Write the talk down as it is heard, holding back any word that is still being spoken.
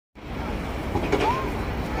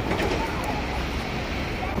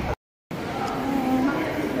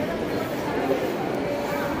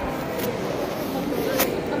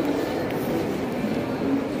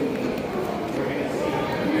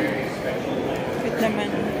naman.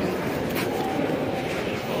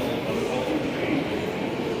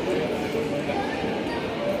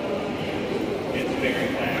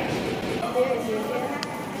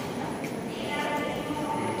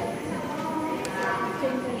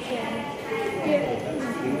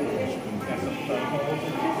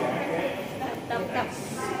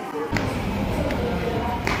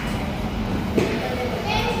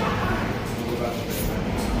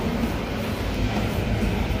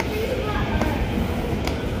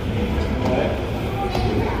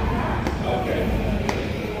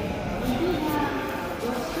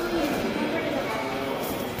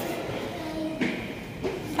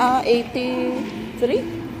 Ah, 83?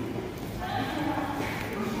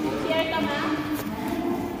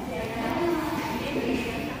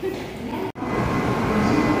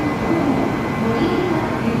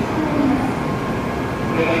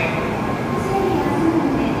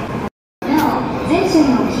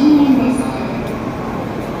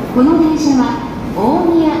この電車は大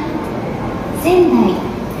宮、仙台、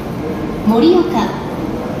盛岡、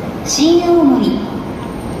新青森、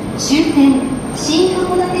終点新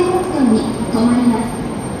函館本島に停まります。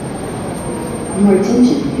Your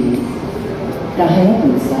attention please. The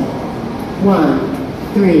Hayabusa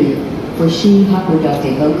 1-3 for Shin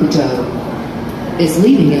Hakodate Hokuto is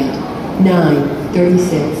leaving at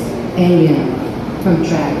 9:36 a.m. from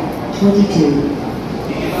track 22.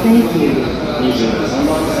 Thank you. 23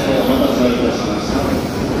番線お待たせいたしました。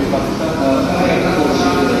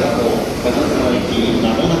金沢駅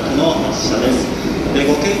まもなくの発車です。ご見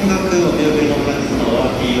学お見送りのお客様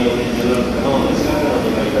は黄色電磁ブロックの内側からお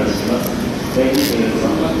願いいたします。23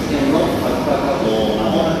番線の博多加工ま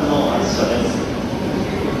もなくの発車です。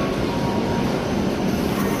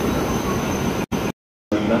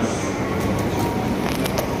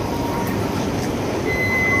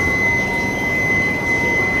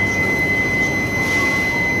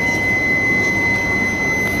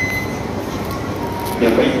了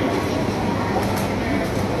解。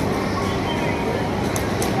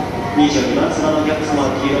22番線のお客様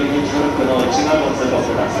は黄色い電磁ブロックの内側を通過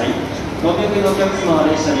ください。ご見送りのお客様は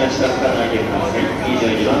列車に足がつかないでください。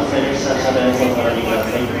22番線列車車内をお並びくだ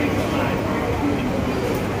さい。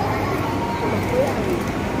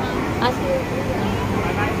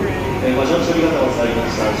ご乗車ありがとうございま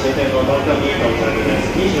した。終点の東京に到着で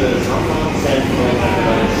す。23番線到着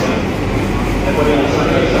の列車。これは車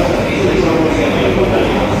内の通常運転の横になり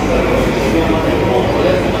ます。10秒までのお待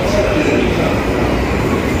ちください。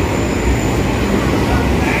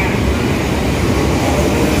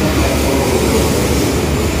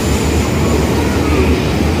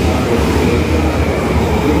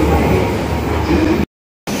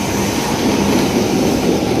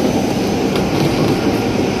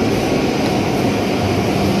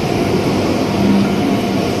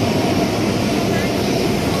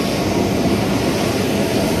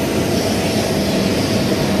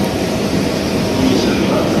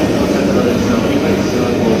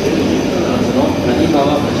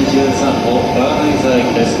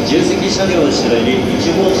重積車両後ろに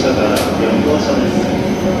1号車から4号車です。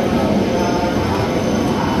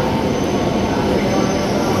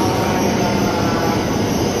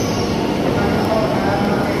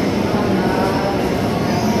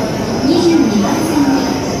22番線に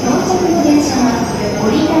到着の電車は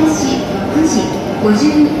折り返し9時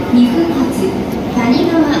52分発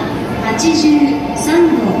谷川83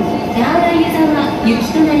号ガーラ湯沢行き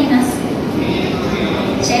となります。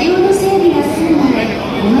車両の整備が済むまで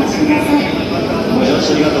お待ちください。ご乗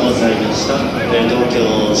車ありがとうございました。東京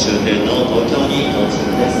終点の東京に到着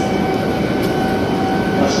です。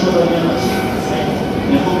足元にお待ちください。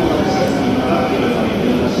日本の列車には広い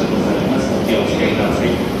列車ございます。お気をつけくださ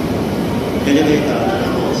い。エレベーター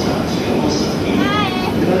7号車、10号車付近、下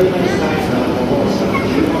りのエスカレーター5号車、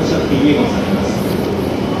10号車付近にございます。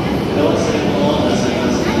お忘れ物をなさい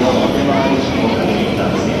ますようお手前にご確認くだ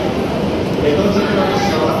さい。到着の列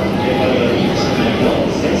車はこれより車内の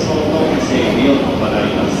清掃の整備を行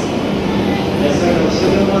います。それを終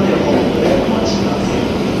了までホームでお待ちください。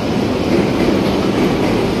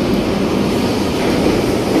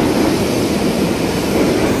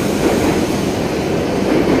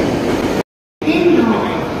天童、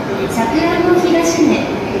桜の東根、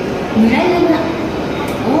村山、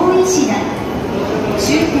大石田、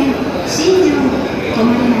終点新庄に停ま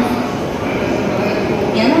りま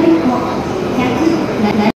す。山彦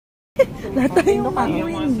Natayo ang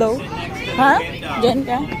window. Ha? Diyan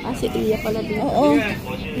ka? Ah, si Tia pala dito. Oo.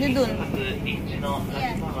 Hindi dun.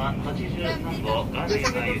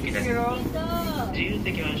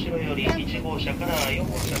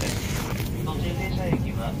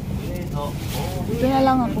 Ito na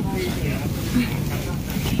lang ako.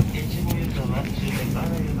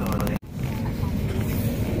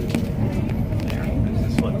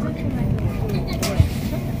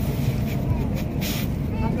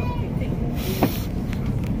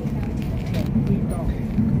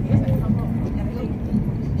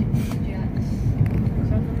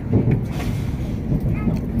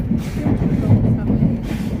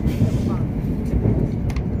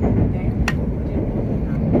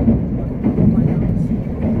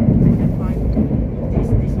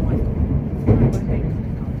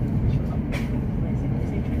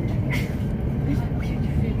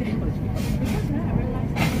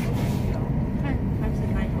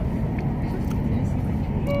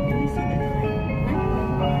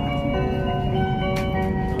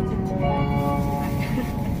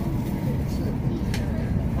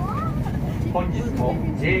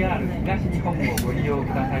 JR 東日本をご利用く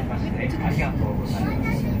ださいましてありがとうござい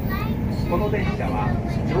ます。この電車は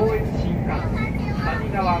上越新幹線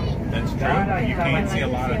谷川ガーラ湯沢に次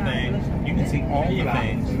は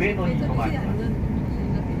上野に停まります。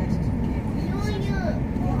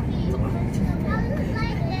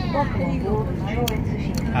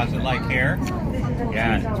How's it like here?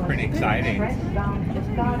 Yeah, it's pretty exciting.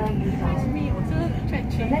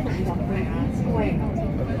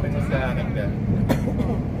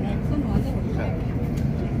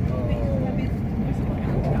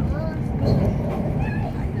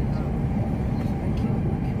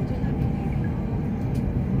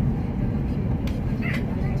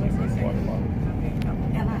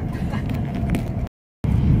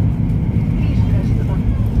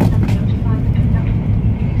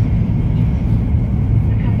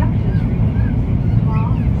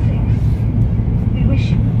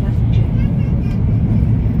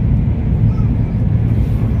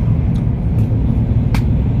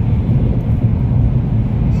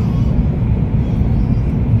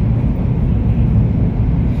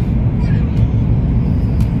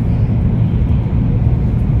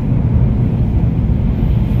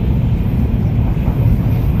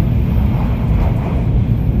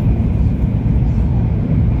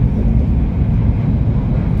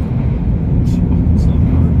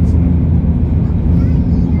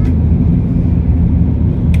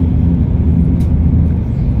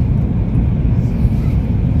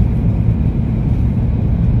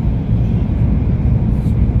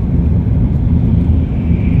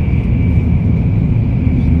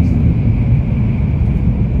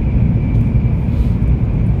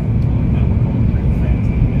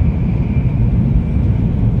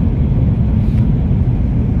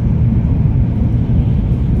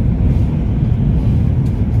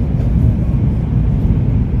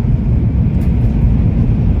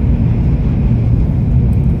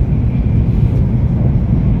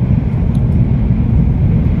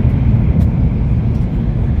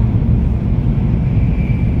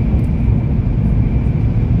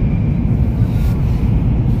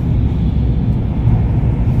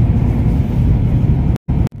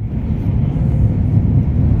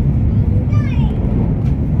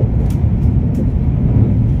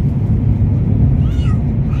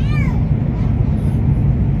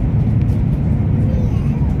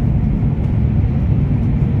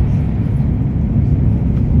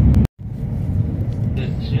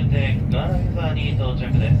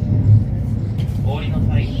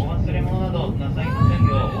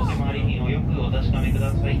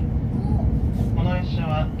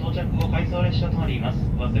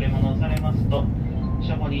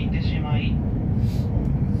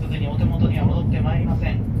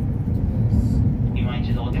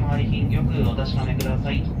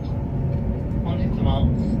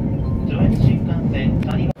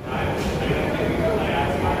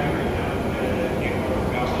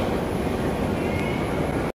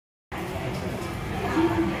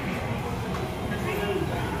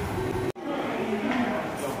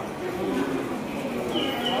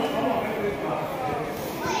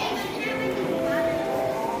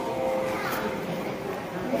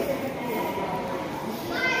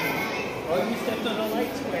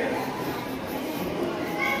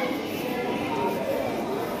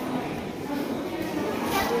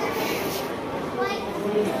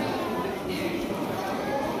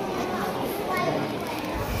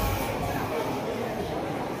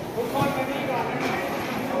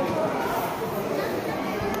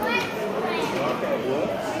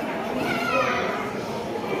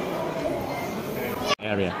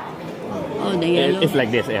 Area. Oh, the yellow. It's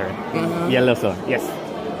like this area. Yellow zone. Yes.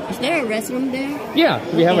 Is there a restroom there? Yeah,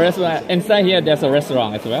 we have a restaurant inside here. There's a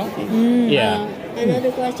restaurant as well. Yeah.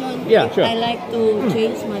 Another question. Yeah, sure. I like to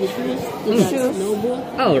change my shoes to the snowboard.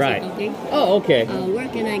 Oh, Is it right. Okay. Oh, okay. Where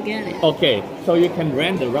can I get it? Okay, so you can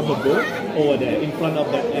rent the rubber boot over there in front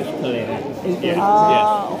of the escalator. Yes.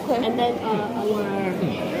 Okay. And then our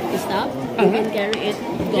stuff, you can carry it.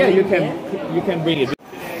 Yeah, you going can. there. You can bring it.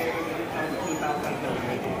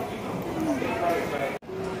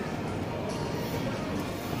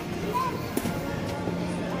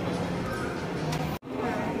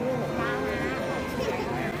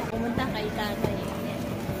 Pumunta kay tatay.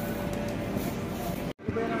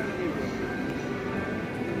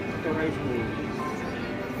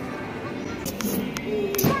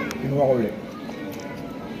 Kinuha ko ulit.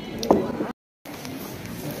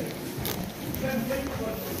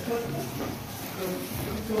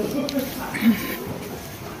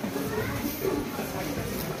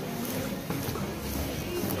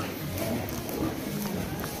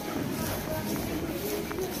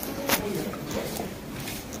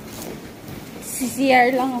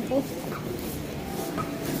 CCR lang ako.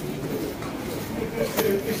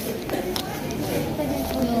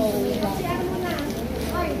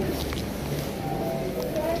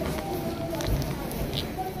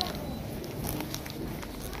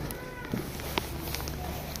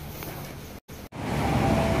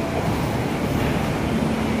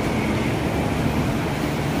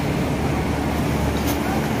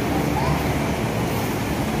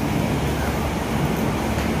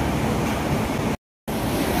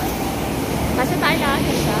 Kasi tayo lahat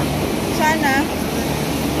isa. Sana.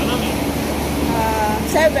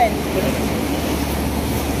 7.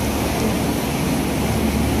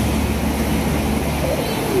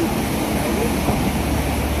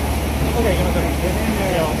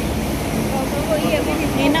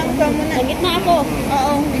 Ninang ka muna. Sa gitna ako.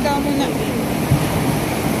 Oo, ikaw muna.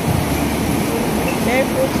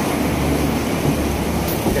 Barefoot.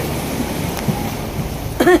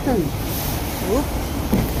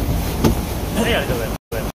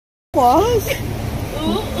 What?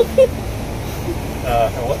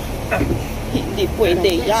 What? Hindi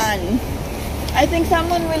pwede yan. I think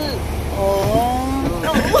someone will... Oh.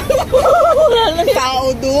 Wala lang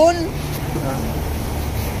tao dun.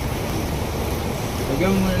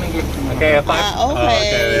 Okay, five. Okay.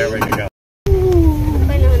 Okay, there we go. Ano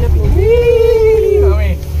ba yung anak mo?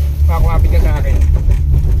 Okay. Makakumapit ka sa akin.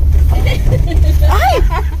 Ay!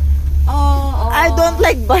 I don't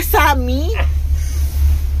like basami.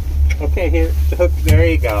 Okay, here. There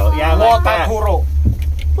you go. Yeah, like that. Wataturo.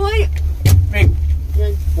 Hoy! Big.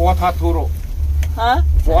 Wataturo. Ha?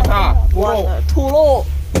 Wataturo. Turo.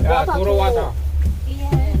 Yeah, turo wata.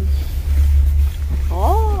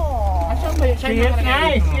 Oh. She is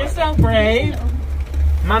nice. You're so brave.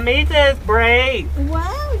 Mamita is brave.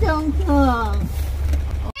 Wow, Dongkong.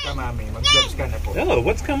 Mami, mag-judge ka na po. Oh,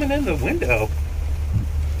 what's coming in the window?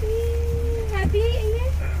 Happy?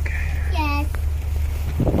 Okay. Yes.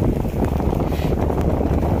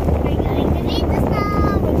 We're going to meet the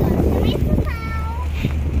snow. We're going to meet the snow.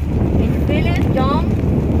 Can you feel it, Dom?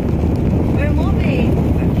 We're moving.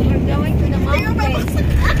 We're going to the mountain.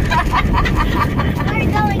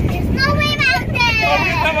 We're going to Snowy Mountain.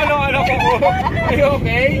 Naman ang anak ko. Are you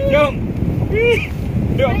okay? Jung?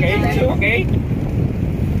 You okay? You okay?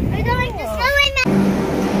 We're going to Snowy Mountain.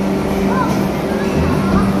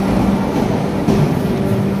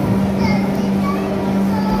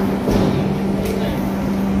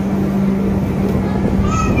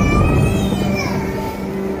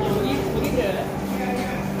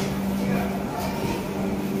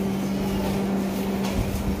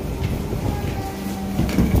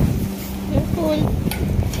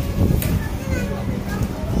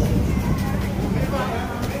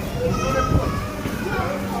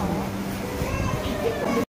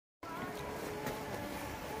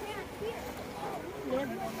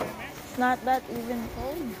 It's not that even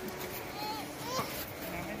cold.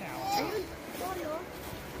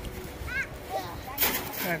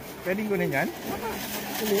 Pwedeng kunin yan?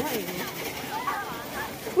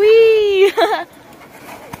 Whee!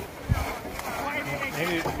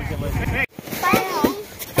 Maybe we can let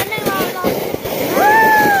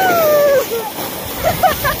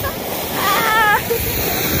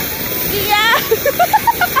Yeah!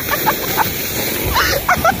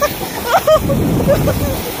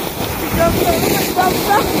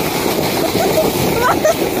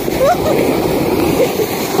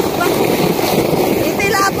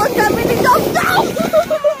 Itilapon kami ni Dongdong!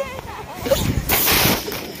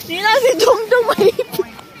 Hindi na si Dongdong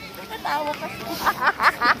mahipit. Natawa ka siya.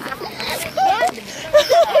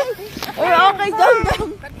 Uy, okay,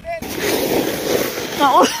 Dongdong.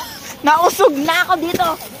 Nausog na ako dito.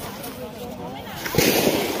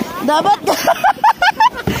 Dapat ka.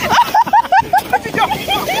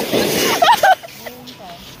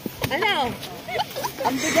 Ano?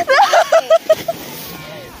 Ang bigat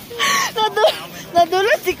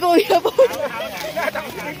Nadulot si Kuya po.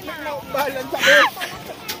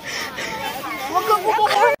 Huwag kang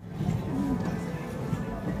kukuha.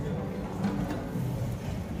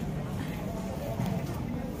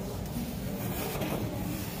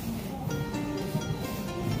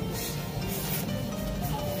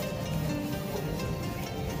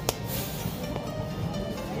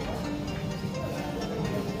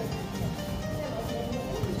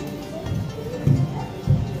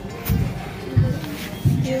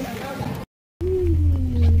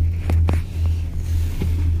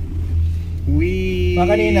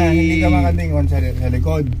 Kanina, hindi ka makatingon sa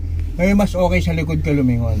likod. Ngayon, mas okay sa likod ka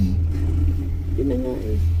lumingon. Yun na nga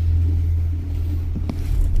eh.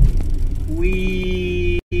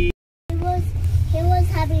 He was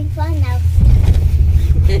having fun now.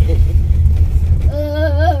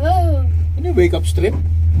 Ano yung wake up strip?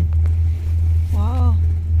 Wow.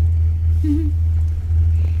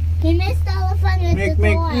 He missed all the fun with the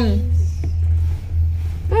toys.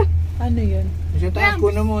 Ano yun? Sa taas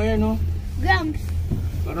ko na mo, ayan o. Grumps.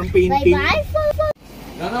 Parang painting. Bye-bye, Papa.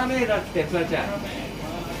 There are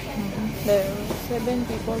 7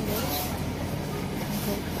 people there.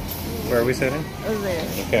 Where are we sitting? Oh, there.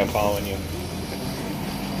 Okay, I'm following you.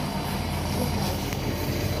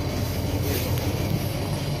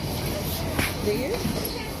 There?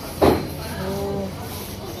 Oh.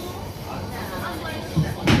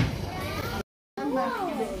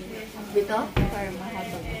 Dito? Para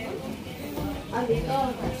mahabag.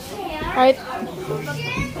 Right.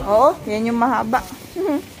 Oo, yan yung mahaba. A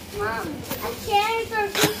chair for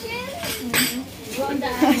cushions.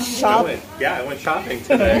 Shop. Yeah, I went shopping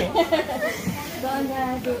today.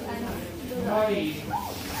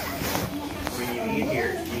 When you eat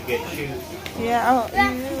here, you get shoes. Yeah, oh,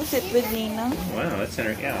 you sit with Nina. Wow, that's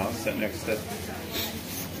interesting. Yeah, I'll sit next to.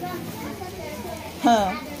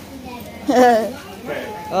 Huh.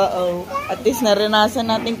 Uh-oh. At least naranasan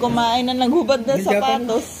natin kumain na naghubad na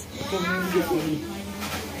sapatos.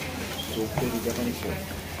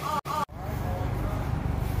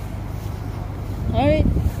 Alright.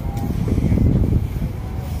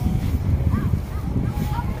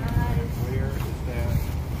 Where is that?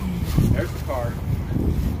 There's the car.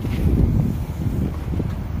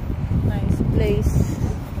 Nice place.